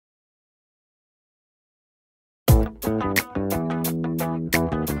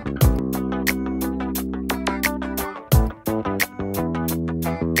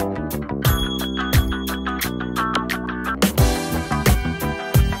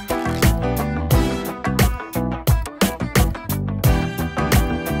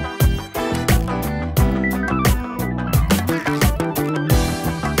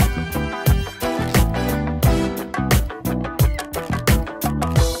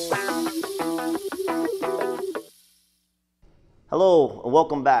Hello, and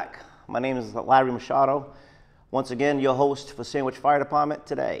welcome back. My name is Larry Machado. Once again, your host for Sandwich Fire Department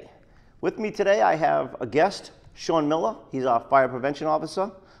today. With me today, I have a guest, Sean Miller. He's our Fire Prevention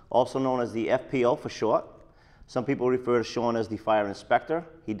Officer, also known as the FPO for short. Some people refer to Sean as the Fire Inspector.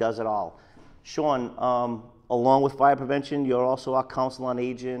 He does it all. Sean, along with Fire Prevention, you're also our Council on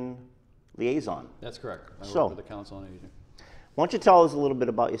Aging liaison. That's correct. I So, work for the Council on Aging. Why don't you tell us a little bit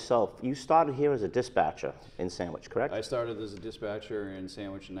about yourself? You started here as a dispatcher in Sandwich, correct? I started as a dispatcher in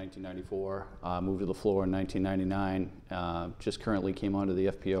Sandwich in 1994, moved to the floor in 1999, just currently came onto the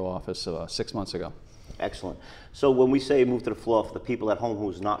FPO office 6 months ago. Excellent. So when we say move to the floor, for the people at home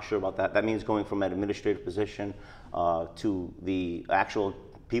who's not sure about that, that means going from an administrative position to the actual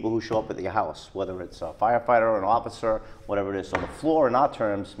people who show up at your house, whether it's a firefighter or an officer, whatever it is. So the floor in our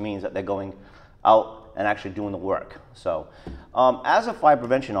terms means that they're going out and actually doing the work. So as a fire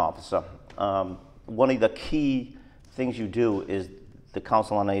prevention officer, one of the key things you do is the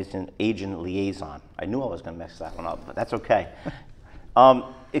Council on Aging liaison. I knew I was going to mess that one up, but that's okay.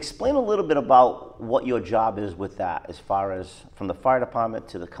 Explain a little bit about what your job is with that, as far as from the fire department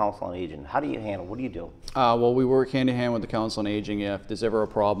to the Council on Aging. How do you handle? What do you do? Well, we work hand in hand with the Council on Aging if there's ever a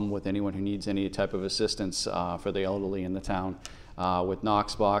problem with anyone who needs any type of assistance for the elderly in the town. With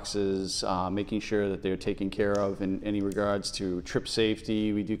Knox boxes, making sure that they're taken care of in any regards to trip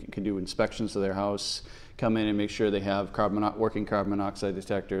safety. We can do inspections of their house, come in and make sure they have working carbon monoxide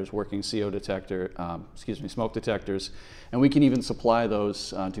detectors, working CO detector, smoke detectors, and we can even supply those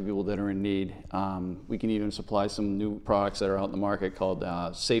to people that are in need. We can even supply some new products that are out in the market called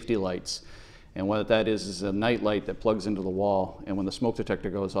safety lights. And what that is a night light that plugs into the wall, and when the smoke detector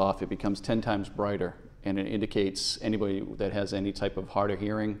goes off, it becomes 10 times brighter, and it indicates anybody that has any type of hard of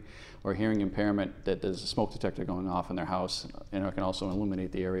hearing or hearing impairment that there's a smoke detector going off in their house, and it can also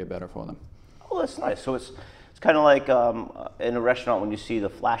illuminate the area better for them. Oh, that's nice. So it's kind of like in a restaurant when you see the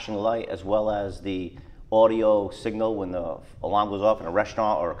flashing light as well as the audio signal when the alarm goes off in a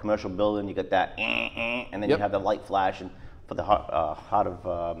restaurant or a commercial building. You get that and then you have the light flashing for the hard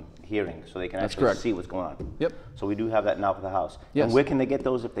of hearing, so they can actually see what's going on. Yep. So we do have that now for the house. Yes. And where can they get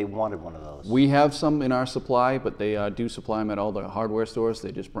those if they wanted one of those? We have some in our supply, but they do supply them at all the hardware stores.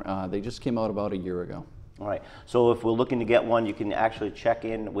 They just came out about a year ago. All right. So if we're looking to get one, you can actually check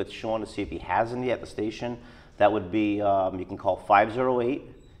in with Sean to see if he has any at the station. That would be, you can call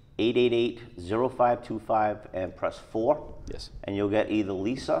 508-888-0525 and press 4. Yes. And you'll get either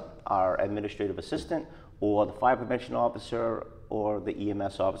Lisa, our administrative assistant, or the fire prevention officer, or the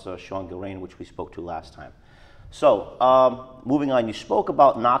EMS officer, Sean Gilrain, which we spoke to last time. So moving on, you spoke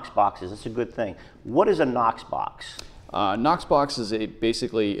about Knox boxes. That's a good thing. What is a Knox box? Knox box is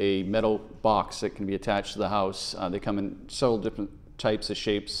basically a metal box that can be attached to the house. They come in several different types of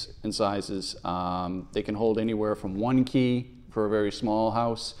shapes and sizes. They can hold anywhere from 1 key for a very small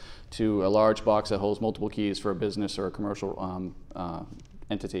house to a large box that holds multiple keys for a business or a commercial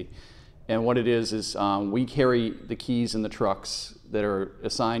entity. And what it is we carry the keys in the trucks that are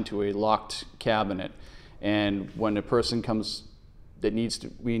assigned to a locked cabinet. And when a person comes that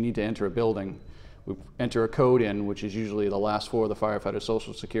we need to enter a building, we enter a code in, which is usually the last 4 of the firefighter's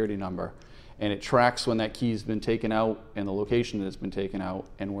social security number, and it tracks when that key's been taken out and the location that it's been taken out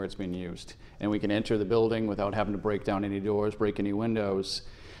and where it's been used. And we can enter the building without having to break down any doors, break any windows.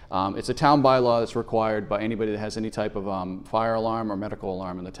 It's a town bylaw that's required by anybody that has any type of fire alarm or medical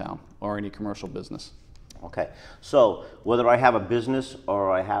alarm in the town, or any commercial business. Okay, so whether I have a business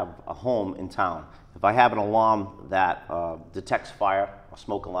or I have a home in town, if I have an alarm that detects fire, a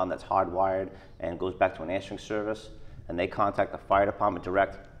smoke alarm that's hardwired and goes back to an answering service, and they contact the fire department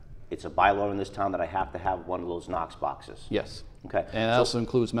direct, it's a bylaw in this town that I have to have one of those Knox boxes. Yes. Okay. And it also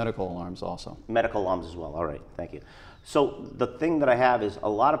includes medical alarms also. Medical alarms as well. All right, thank you. So the thing that I have is a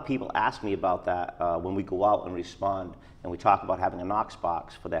lot of people ask me about that when we go out and respond and we talk about having a Knox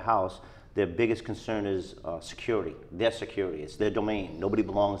box for their house. Their biggest concern is security, their security. It's their domain. Nobody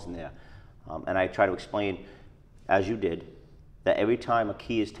belongs in there. And I try to explain, as you did, that every time a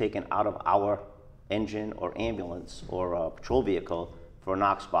key is taken out of our engine or ambulance or a patrol vehicle for a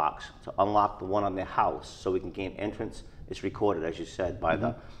Knox box to unlock the one on their house so we can gain entrance, it's recorded, as you said, by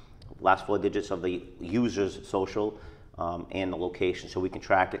the last 4 digits of the user's social and the location, so we can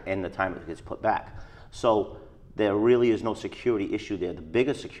track it and the time it gets put back. So there really is no security issue there. The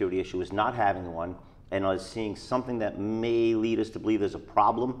biggest security issue is not having one and us seeing something that may lead us to believe there's a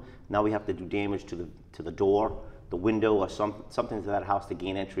problem. Now we have to do damage to the door, the window, or something to that house to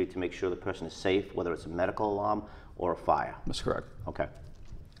gain entry to make sure the person is safe, whether it's a medical alarm or a fire. That's correct. Okay.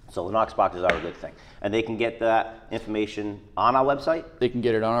 So the Knox boxes are a good thing. And they can get that information on our website? They can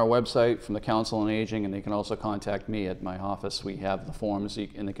get it on our website from the Council on Aging, and they can also contact me at my office. We have the forms,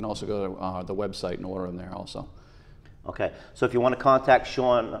 and they can also go to the website and order them there also. Okay, so if you want to contact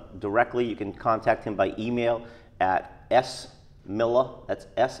Sean directly, you can contact him by email at smiller, that's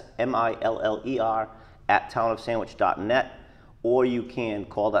S-M-I-L-L-E-R, at townofsandwich.net, or you can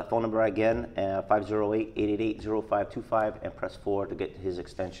call that phone number again, 508-888-0525, and press 4 to get his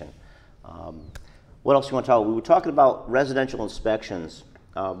extension. What else you want to talk about? We were talking about residential inspections.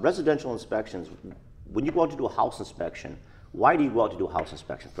 Residential inspections, when you go out to do a house inspection, why do you go out to do a house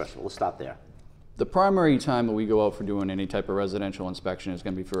inspection? First of all, let's stop there. The primary time that we go out for doing any type of residential inspection is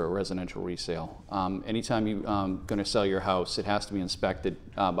going to be for a residential resale. Anytime you're going to sell your house, it has to be inspected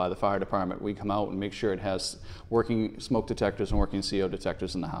by the fire department. We come out and make sure it has working smoke detectors and working CO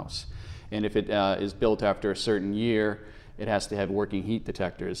detectors in the house. And if it is built after a certain year, it has to have working heat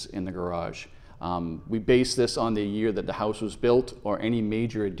detectors in the garage. We base this on the year that the house was built or any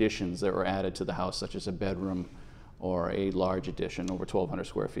major additions that were added to the house, such as a bedroom or a large addition over 1,200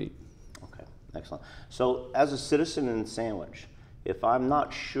 square feet. Excellent. So as a citizen in Sandwich, if I'm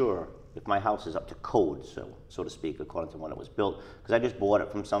not sure if my house is up to code, so to speak, according to when it was built, because I just bought it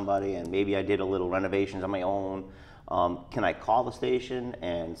from somebody and maybe I did a little renovations on my own, can I call the station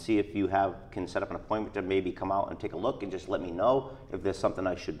and see if you can set up an appointment to maybe come out and take a look and just let me know if there's something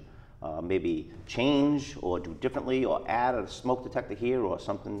I should maybe change or do differently or add a smoke detector here or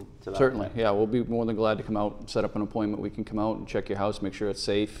something to that? Certainly, point? yeah, we'll be more than glad to come out and set up an appointment. We can come out and check your house, make sure it's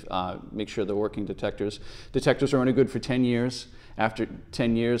safe, make sure they're working detectors. Detectors are only good for 10 years. After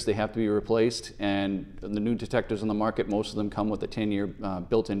 10 years, they have to be replaced, and the new detectors on the market, most of them come with a 10-year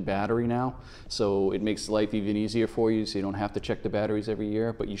built-in battery now, so it makes life even easier for you, so you don't have to check the batteries every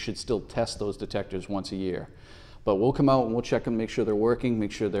year, but you should still test those detectors once a year. But we'll come out and we'll check them, make sure they're working,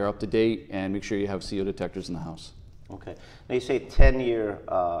 make sure they're up to date, and make sure you have CO detectors in the house. Okay. Now you say 10-year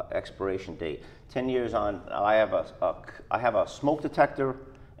expiration date. 10 years on, I have a smoke detector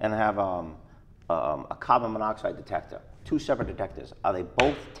and I have a carbon monoxide detector. Two separate detectors. Are they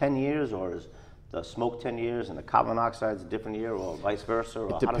both 10 years, or is the smoke 10 years and the carbon monoxide is a different year, or vice versa, or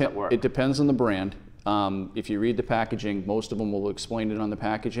how does that work? It depends on the brand. If you read the packaging, most of them will explain it on the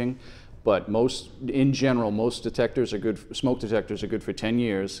packaging. But in general, most detectors are good. Smoke detectors are good for 10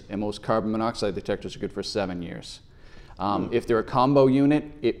 years, and most carbon monoxide detectors are good for 7 years. If they're a combo unit,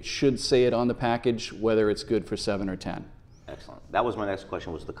 it should say it on the package whether it's good for 7 or 10. Excellent. That was my next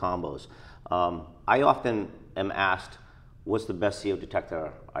question, was the combos. I often am asked, what's the best CO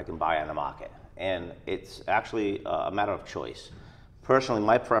detector I can buy on the market? And it's actually a matter of choice. Personally,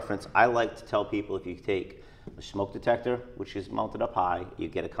 my preference, I like to tell people, if you take a smoke detector, which is mounted up high, you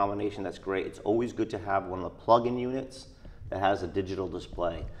get a combination that's great. It's always good to have one of the plug-in units that has a digital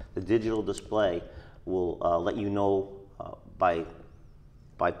display. The digital display will let you know by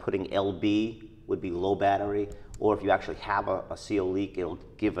putting LB would be low battery, or if you actually have a CO leak, it'll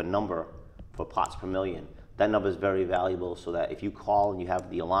give a number for parts per million. That number is very valuable, so that if you call and you have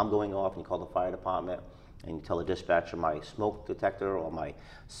the alarm going off and you call the fire department and you tell the dispatcher my smoke detector or my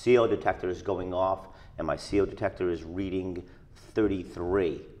CO detector is going off and my CO detector is reading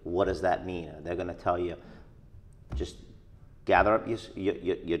 33, what does that mean? They're going to tell you, just gather up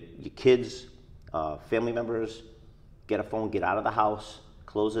your kids, family members, get a phone, get out of the house,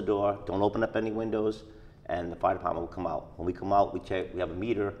 close the door, don't open up any windows, and the fire department will come out. When we come out, we have a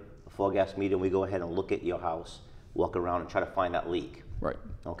meter, a four-gas meter, and we go ahead and look at your house, walk around and try to find that leak. Right.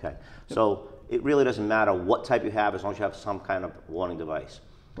 Okay. Yep. So it really doesn't matter what type you have, as long as you have some kind of warning device.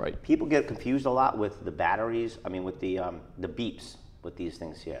 Right. People get confused a lot with the batteries, with the beeps with these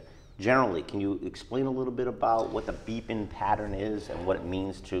things here. Generally, can you explain a little bit about what the beeping pattern is and what it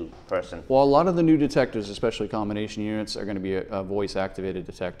means to a person? Well, a lot of the new detectors, especially combination units, are going to be a voice-activated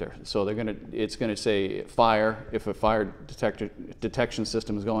detector. So it's going to say fire if a fire detection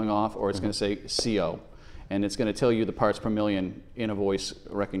system is going off, or it's going to say CO, and it's going to tell you the parts per million in a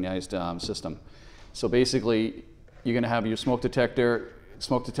voice-recognized system. So basically, you're going to have your smoke detector.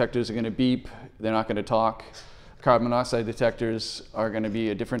 Smoke detectors are going to beep. They're not going to talk. Carbon monoxide detectors are going to be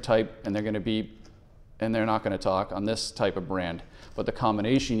a different type, and they're going to beep, and they're not going to talk on this type of brand. But the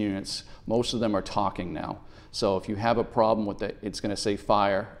combination units, most of them are talking now. So if you have a problem with it, it's going to say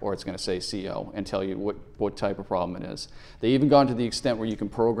fire or it's going to say CO and tell you what type of problem it is. They even gone to the extent where you can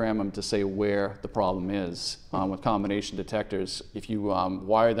program them to say where the problem is. With combination detectors, if you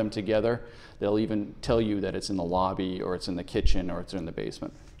wire them together, they'll even tell you that it's in the lobby or it's in the kitchen or it's in the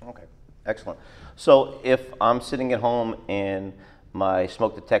basement. Okay, excellent. So if I'm sitting at home and my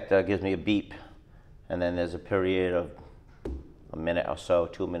smoke detector gives me a beep, and then there's a period of a minute or so,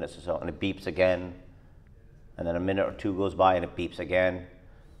 2 minutes or so, and it beeps again, and then a minute or two goes by and it beeps again.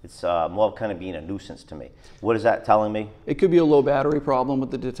 It's more of kind of being a nuisance to me. What is that telling me? It could be a low battery problem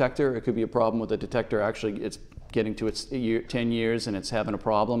with the detector. It could be a problem with the detector actually it's getting to its 10 years and it's having a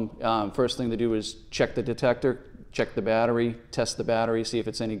problem. First thing to do is check the detector, check the battery, test the battery, see if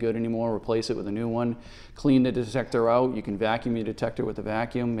it's any good anymore, replace it with a new one. Clean the detector out. You can vacuum your detector with a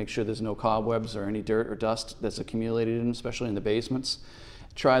vacuum, make sure there's no cobwebs or any dirt or dust that's accumulated in, especially in the basements.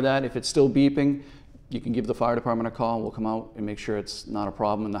 Try that. If it's still beeping, you can give the fire department a call. We'll come out and make sure it's not a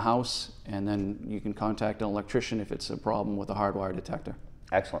problem in the house, and then you can contact an electrician if it's a problem with a hardwire detector.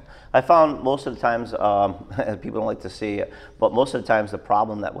 Excellent. I found most of the times, people don't like to see it, but most of the times the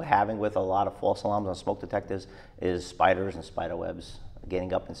problem that we're having with a lot of false alarms on smoke detectors is spiders and spider webs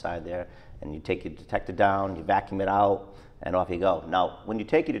getting up inside there. And you take your detector down, you vacuum it out, and off you go. Now, when you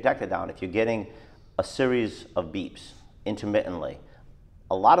take your detector down, if you're getting a series of beeps intermittently,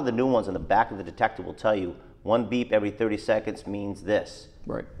 a lot of the new ones in the back of the detector will tell you one beep every 30 seconds means this.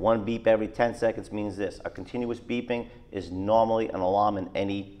 Right. One beep every 10 seconds means this. A continuous beeping is normally an alarm in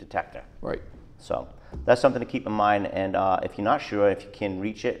any detector. Right. So that's something to keep in mind. And if you're not sure, if you can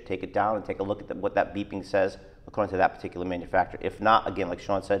reach it, take it down and take a look at what that beeping says according to that particular manufacturer. If not, again, like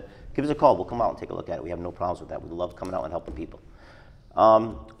Sean said, give us a call. We'll come out and take a look at it. We have no problems with that. We love coming out and helping people.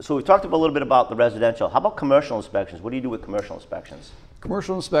 So we've talked a little bit about the residential. How about commercial inspections? What do you do with commercial inspections?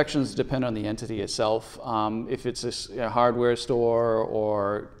 Commercial inspections depend on the entity itself. If it's a hardware store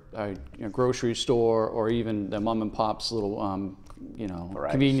or a grocery store or even the mom and pop's little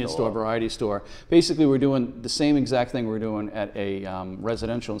convenience store, variety store. Basically, we're doing the same exact thing we're doing at a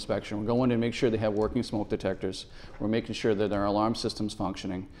residential inspection. We're going to make sure they have working smoke detectors. We're making sure that their alarm system's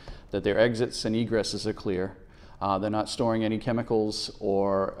functioning, that their exits and egresses are clear. They're not storing any chemicals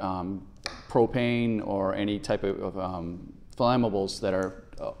or propane or any type of flammables that are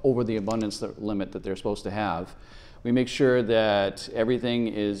over the abundance limit that they're supposed to have. We make sure that everything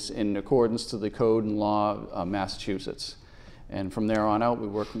is in accordance to the code and law of Massachusetts. And from there on out, we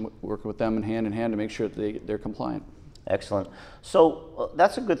work with them hand in hand to make sure that they're compliant. Excellent. So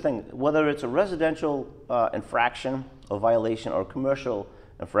that's a good thing. Whether it's a residential infraction or violation or a commercial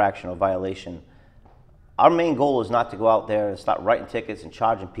infraction or violation, our main goal is not to go out there and start writing tickets and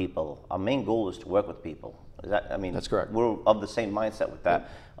charging people. Our main goal is to work with people. That's correct. We're of the same mindset with that,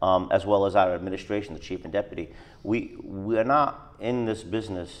 as well as our administration, the chief and deputy. We're not in this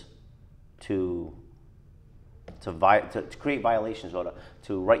business to create violations or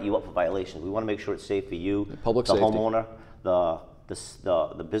to write you up for violations. We want to make sure it's safe for you, the homeowner,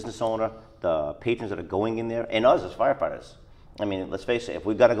 the business owner, the patrons that are going in there, and us as firefighters. I mean, let's face it, if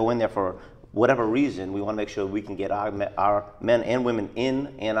we've got to go in there for whatever reason, we want to make sure we can get our men and women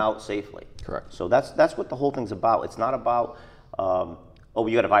in and out safely. Correct. So that's what the whole thing's about. It's not about, oh,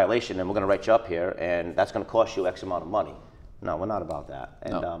 you got a violation and we're going to write you up here and that's going to cost you X amount of money. No, we're not about that.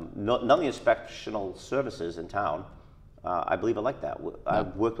 And none of the inspectional services in town, I believe, are like that.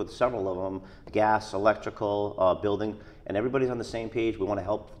 I've worked with several of them, gas, electrical, building, and everybody's on the same page. We want to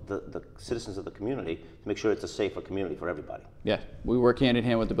help the citizens of the community to make sure it's a safer community for everybody. Yeah, we work hand in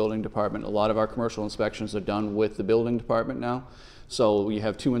hand with the building department. A lot of our commercial inspections are done with the building department now. So we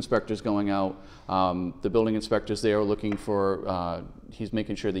have 2 inspectors going out. The building inspectors there are looking for, he's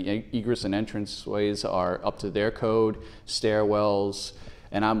making sure the egress and entrance ways are up to their code, stairwells,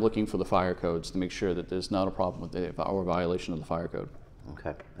 and I'm looking for the fire codes to make sure that there's not a problem with our violation of the fire code.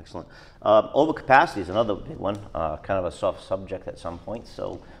 Okay, excellent. Overcapacity is another big one, kind of a soft subject at some point,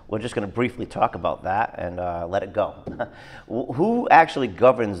 so we're just going to briefly talk about that and let it go. Who actually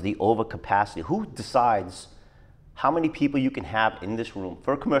governs the overcapacity? Who decides how many people you can have in this room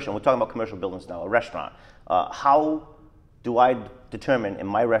for a commercial? We're talking about commercial buildings now, a restaurant. How do I determine in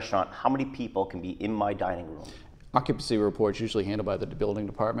my restaurant how many people can be in my dining room? Occupancy reports usually handled by the building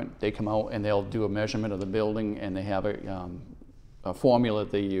department. They come out and they'll do a measurement of the building, and they have a formula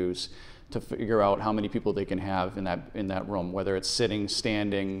that they use to figure out how many people they can have in that room, whether it's sitting,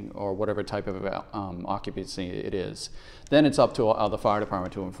 standing, or whatever type of occupancy it is. Then it's up to the fire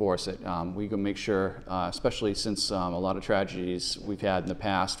department to enforce it. We can make sure, especially since a lot of tragedies we've had in the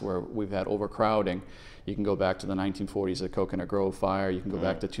past where we've had overcrowding. You can go back to the 1940s, the Coconut Grove fire. You can go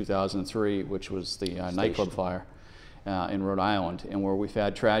back to 2003, which was the nightclub fire in Rhode Island. And where we've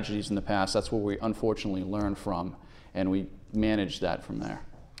had tragedies in the past, that's where we unfortunately learn from, and we manage that from there.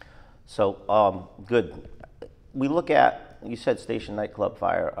 So, good. We look at, you said Station Nightclub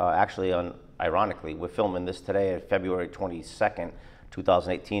fire, actually ironically, we're filming this today at February 22nd,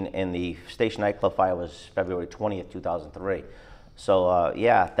 2018, and the Station Nightclub fire was February 20th, 2003. So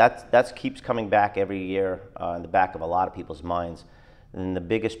yeah, that keeps coming back every year in the back of a lot of people's minds. And the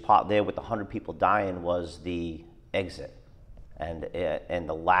biggest part there with the 100 people dying was the exit, and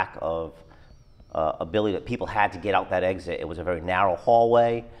the lack of ability that people had to get out that exit. It was a very narrow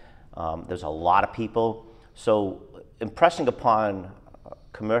hallway. There's a lot of people. So impressing upon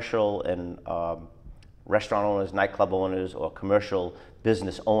commercial and restaurant owners, nightclub owners, or commercial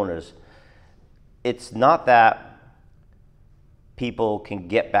business owners, it's not that people can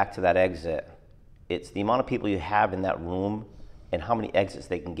get back to that exit. It's the amount of people you have in that room and how many exits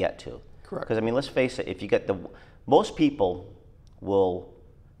they can get to. Correct. Because I mean, let's face it, if you get most people will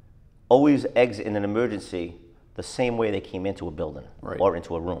always exit in an emergency the same way they came into a building Right. or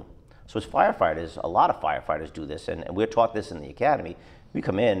into a room. So as firefighters, a lot of firefighters do this, and we're taught this in the academy. We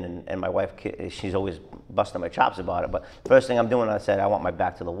come in, and my wife, she's always busting my chops about it, but first thing I'm doing, I said, I want my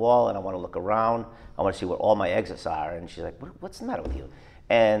back to the wall, and I want to look around. I want to see where all my exits are. And she's like, what's the matter with you?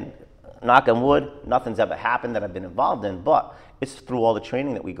 And knock on wood, nothing's ever happened that I've been involved in, but it's through all the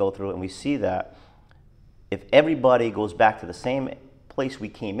training that we go through, and we see that if everybody goes back to the same place we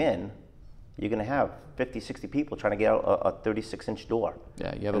came in, you're going to have 50, 60 people trying to get out a 36-inch door.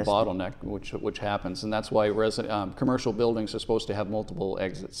 Yeah, you have a bottleneck, which happens, and that's why commercial buildings are supposed to have multiple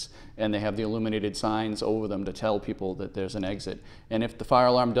exits, and they have the illuminated signs over them to tell people that there's an exit. And if the fire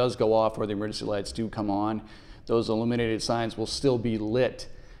alarm does go off or the emergency lights do come on, those illuminated signs will still be lit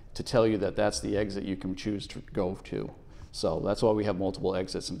to tell you that that's the exit you can choose to go to. So that's why we have multiple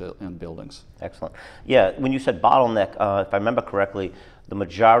exits in buildings. Excellent. Yeah, when you said bottleneck, if I remember correctly, the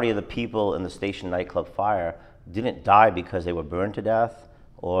majority of the people in the Station nightclub fire didn't die because they were burned to death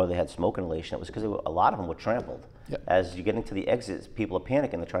or they had smoke inhalation. It was because a lot of them were trampled. Yep. As you get into the exits, people are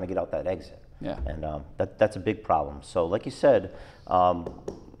panicking. They're trying to get out that exit. Yeah. And that's a big problem. So like you said,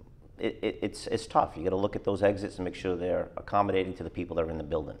 it's tough. You got to look at those exits and make sure they're accommodating to the people that are in the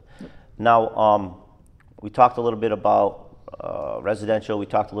building. Yep. Now, we talked a little bit about residential, we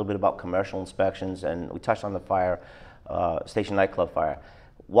talked a little bit about commercial inspections, and we touched on the fire, Station nightclub fire.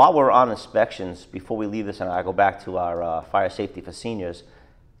 While we're on inspections, before we leave this and I go back to our fire safety for seniors,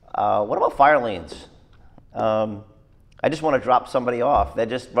 what about fire lanes? I just want to drop somebody off. They're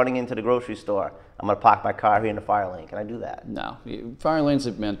just running into the grocery store. I'm going to park my car here in the fire lane. Can I do that? No. Fire lanes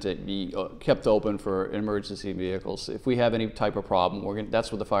are meant to be kept open for emergency vehicles. If we have any type of problem,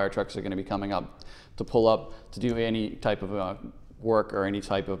 that's where the fire trucks are going to be coming up to pull up to do any type of work or any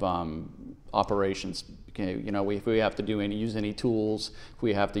type of operations. Okay, you know, if we have to use any tools, if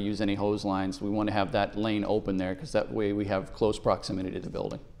we have to use any hose lines, we want to have that lane open there because that way we have close proximity to the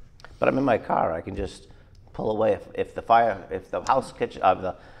building. But I'm in my car. I can just pull away if the house kitchen,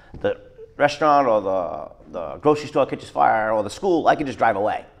 the restaurant or the grocery store catches fire or the school, I can just drive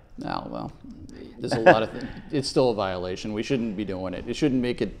away. No, well, there's a lot of it's still a violation. We shouldn't be doing it. You shouldn't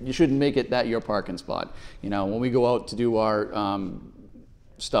make it that your parking spot. You know, when we go out to do our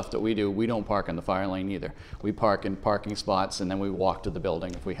stuff that we do, we don't park in the fire lane either. We park in parking spots and then we walk to the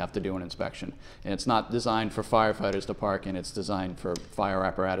building if we have to do an inspection. And it's not designed for firefighters to park in, it's designed for fire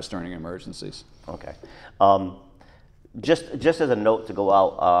apparatus during emergencies. Okay. Just as a note to go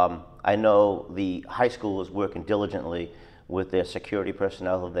out, I know the high school is working diligently with their security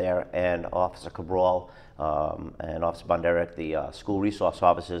personnel there and Officer Cabral and Officer Bonderek, the school resource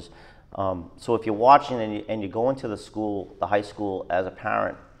officers. So if you're watching and you go into the high school as a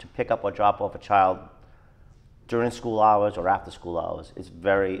parent to pick up or drop off a child during school hours or after school hours, it's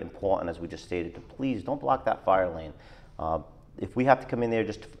very important, as we just stated, to please don't block that fire lane. If we have to come in there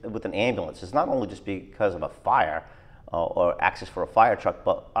just with an ambulance, it's not only just because of a fire or access for a fire truck,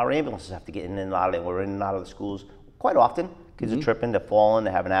 but our ambulances have to get in and out of there. We're in and out of the schools quite often. Kids are tripping, they're falling,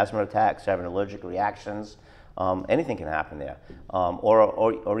 they're having asthma attacks, they're having allergic reactions. Anything can happen there,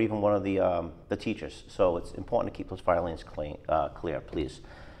 or even one of the teachers. So it's important to keep those fire lanes clear, please.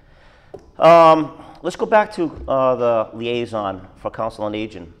 Let's go back to the liaison for Council on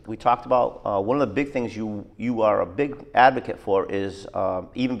Aging. We talked about one of the big things you are a big advocate for is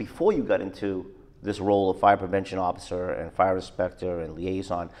even before you got into this role of fire prevention officer and fire inspector and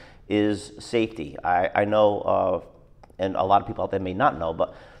liaison is safety. I know, and a lot of people out there may not know,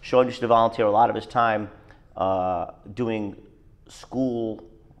 but Sean used to volunteer a lot of his time doing school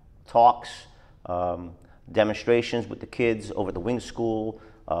talks, demonstrations with the kids over at the Wing School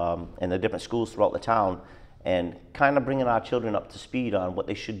and the different schools throughout the town, and kind of bringing our children up to speed on what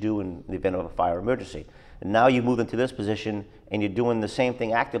they should do in the event of a fire emergency. And now you move into this position and you're doing the same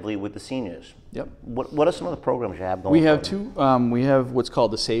thing actively with the seniors. Yep. What are some of the programs you have going? We have two. We have what's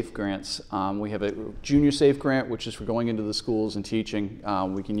called the SAFE grants. We have a junior SAFE grant, which is for going into the schools and teaching.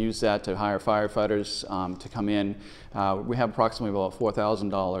 We can use that to hire firefighters to come in. We have approximately about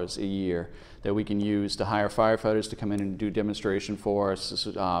 $4,000 a year that we can use to hire firefighters to come in and do demonstration for us,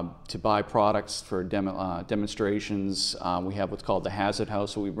 to buy products for demonstrations. We have what's called the Hazard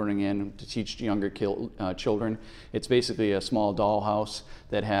House that we bring in to teach younger children. It's basically a small dollhouse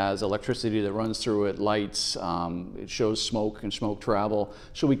that has electricity that runs through it, lights, it shows smoke and smoke travel.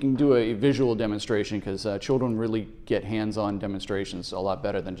 So we can do a visual demonstration because children really get hands-on demonstrations a lot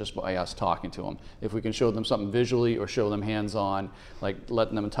better than just by us talking to them. If we can show them something visually or show them hands-on, like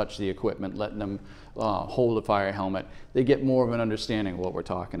letting them touch the equipment, letting them hold a fire helmet, they get more of an understanding of what we're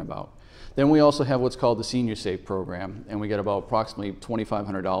talking about. Then we also have what's called the Senior SAFE program, and we get about approximately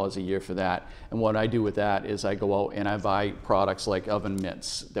 $2,500 a year for that. And what I do with that is I go out and I buy products like oven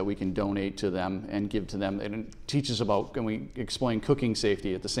mitts that we can donate to them and give to them. And it teaches about, and we explain cooking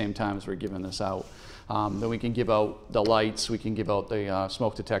safety at the same time as we're giving this out. Then we can give out the lights, we can give out the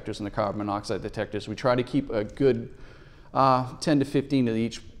smoke detectors and the carbon monoxide detectors. We try to keep a good 10 to 15 of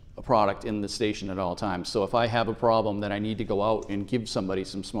each product in the station at all times. So if I have a problem that I need to go out and give somebody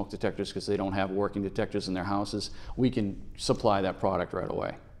some smoke detectors because they don't have working detectors in their houses, we can supply that product right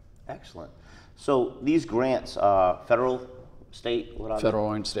away. Excellent. So these grants, federal, state, what are they?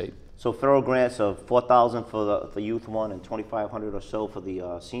 Federal and state. So federal grants of $4,000 for the youth one and $2,500 or so for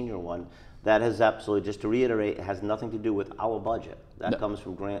the senior one. That has absolutely, just to reiterate, it has nothing to do with our budget. That comes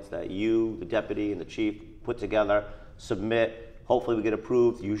from grants that you, the deputy, and the chief put together, submit. Hopefully we get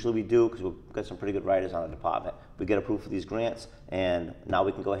approved. Usually we do because we've got some pretty good writers on the department. We get approved for these grants, and now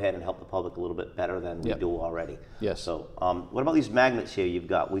we can go ahead and help the public a little bit better than we do already. Yes. So what about these magnets here you've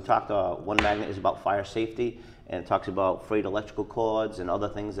got? We talked, one magnet is about fire safety, and it talks about frayed electrical cords and other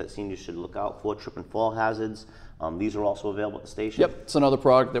things that seniors should look out for, trip and fall hazards. These are also available at the station? Yep, it's another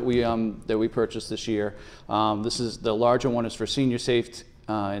product that we purchased this year. This is the larger one is for senior safety.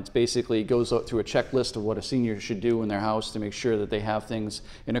 It's basically goes through a checklist of what a senior should do in their house to make sure that they have things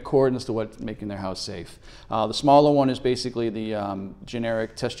in accordance to what's making their house safe. The smaller one is basically the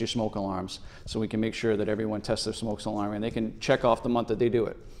generic test your smoke alarms, so we can make sure that everyone tests their smoke alarm and they can check off the month that they do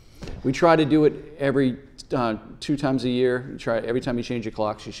it. We try to do it every 2 times a year. Every time you change your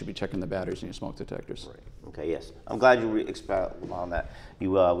clocks, you should be checking the batteries in your smoke detectors. Right. Okay, yes. I'm glad you expound on that.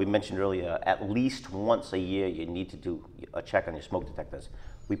 We mentioned earlier, at least once a year you need to do a check on your smoke detectors.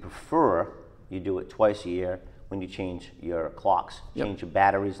 We prefer you do it twice a year when you change your clocks, change your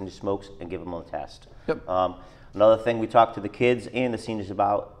batteries and your smokes, and give them a test. Yep. Another thing we talk to the kids and the seniors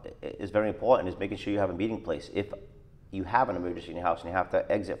about is very important is making sure you have a meeting place. If you have an emergency in your house and you have to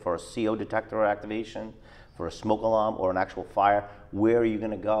exit for a CO detector activation, for a smoke alarm or an actual fire, where are you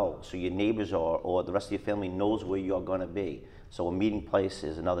going to go so your neighbors or the rest of your family knows where you're going to be? So a meeting place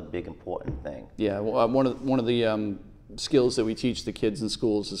is another big important thing. Yeah, well, one of the skills that we teach the kids in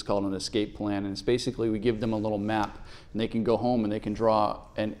schools is called an escape plan, and it's basically we give them a little map and they can go home and they can draw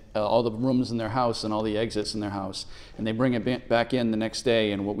all the rooms in their house and all the exits in their house, and they bring it back in the next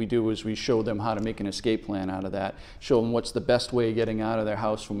day, and what we do is we show them how to make an escape plan out of that, show them what's the best way of getting out of their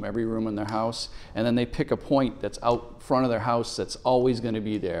house from every room in their house, and then they pick a point that's out front of their house that's always going to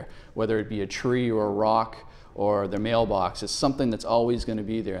be there, whether it be a tree or a rock or their mailbox. It's something that's always going to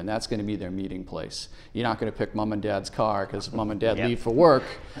be there, and that's going to be their meeting place. You're not going to pick mom and dad's car because mom and dad leave for work.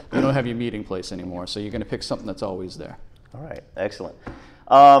 You don't have your meeting place anymore, so you're going to pick something that's always there. All right, excellent.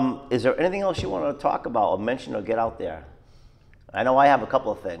 Is there anything else you want to talk about or mention or get out there? I know I have a couple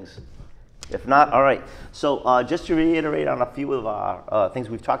of things. If not, all right. So just to reiterate on a few of our things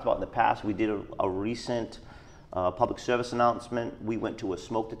we've talked about in the past, we did a recent public service announcement. We went to a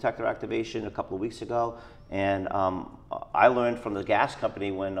smoke detector activation a couple of weeks ago, and I learned from the gas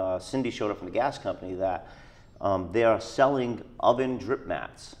company when Cindy showed up from the gas company that they are selling oven drip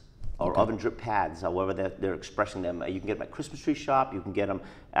mats or oven drip pads, however they're expressing them. You can get them at Christmas tree shop, you can get them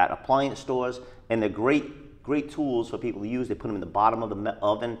at appliance stores, and they're great tools for people to use. They put them in the bottom of the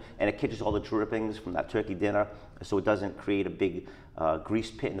oven, and it catches all the drippings from that turkey dinner, so it doesn't create a big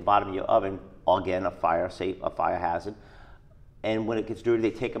grease pit in the bottom of your oven. Again, a fire hazard. And when it gets dirty, they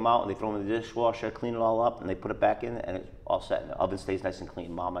take them out and they throw them in the dishwasher, clean it all up, and they put it back in, and it's all set. And the oven stays nice and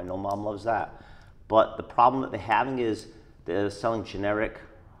clean. Mom, I know mom loves that. But the problem that they're having is they're selling generic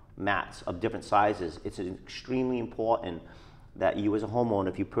mats of different sizes. It's extremely important that you as a homeowner,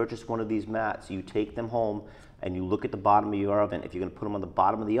 if you purchase one of these mats, you take them home and you look at the bottom of your oven. If you're going to put them on the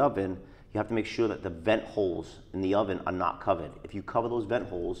bottom of the oven, you have to make sure that the vent holes in the oven are not covered. If you cover those vent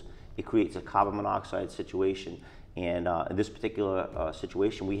holes, it creates a carbon monoxide situation. And in this particular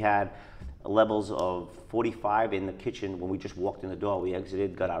situation, we had levels of 45 in the kitchen when we just walked in the door. We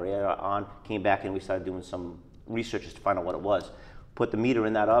exited, got our air on, came back, and we started doing some research to find out what it was. Put the meter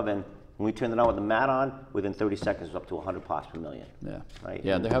in that oven. When we turned it on with the mat on, within 30 seconds, it was up to 100 parts per million. Yeah, right?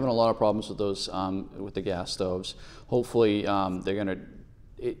 Yeah, they're having a lot of problems with those, with the gas stoves. Hopefully, they're going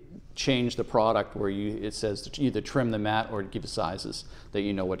to change the product where it says to either trim the mat or give you sizes that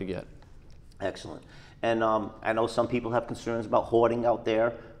you know what to get. Excellent. And I know some people have concerns about hoarding out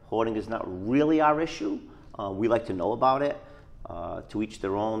there. Hoarding is not really our issue. We like to know about it. To each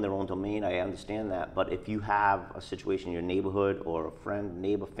their own domain, I understand that. But if you have a situation in your neighborhood or a friend,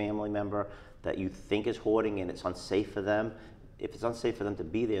 neighbor, family member that you think is hoarding and it's unsafe for them, if it's unsafe for them to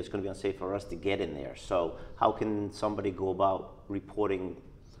be there, it's going to be unsafe for us to get in there. So how can somebody go about reporting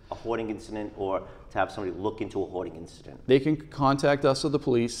a hoarding incident or to have somebody look into a hoarding incident? They can contact us or the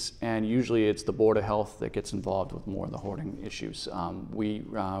police, and usually it's the Board of Health that gets involved with more of the hoarding issues. We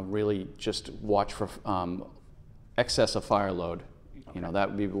really just watch for excess of fire load. Okay. You know, that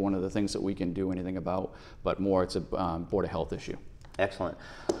would be one of the things that we can do anything about, but more it's a Board of Health issue. Excellent.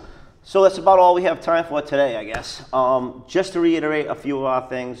 So that's about all we have time for today, I guess. Just to reiterate a few of our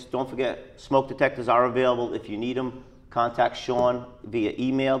things, don't forget smoke detectors are available if you need them. Contact Sean via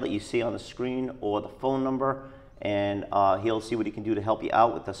email that you see on the screen or the phone number, and he'll see what he can do to help you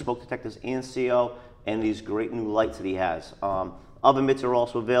out with the smoke detectors and CO and these great new lights that he has. Oven mitts are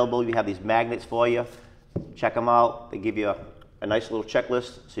also available. We have these magnets for you. Check them out. They give you a nice little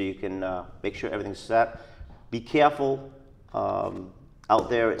checklist so you can make sure everything's set. Be careful. Out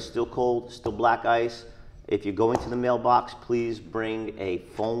there, it's still cold, still black ice. If you're going to the mailbox, please bring a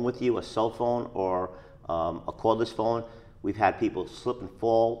phone with you, a cell phone or a cordless phone. We've had people slip and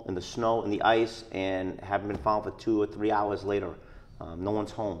fall in the snow and the ice and haven't been found for 2 or 3 hours later. No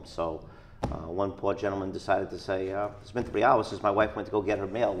one's home. So one poor gentleman decided to say, it's been 3 hours since my wife went to go get her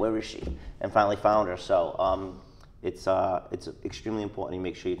mail. Where is she? And finally found her. So it's extremely important you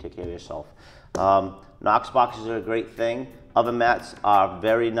make sure you take care of yourself. Knox boxes are a great thing. Oven mats are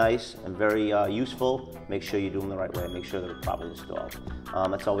very nice and very useful. Make sure you do them the right way. Make sure they're properly installed.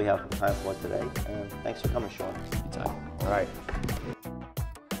 That's all we have time for today. And thanks for coming, Sean. Anytime. All right.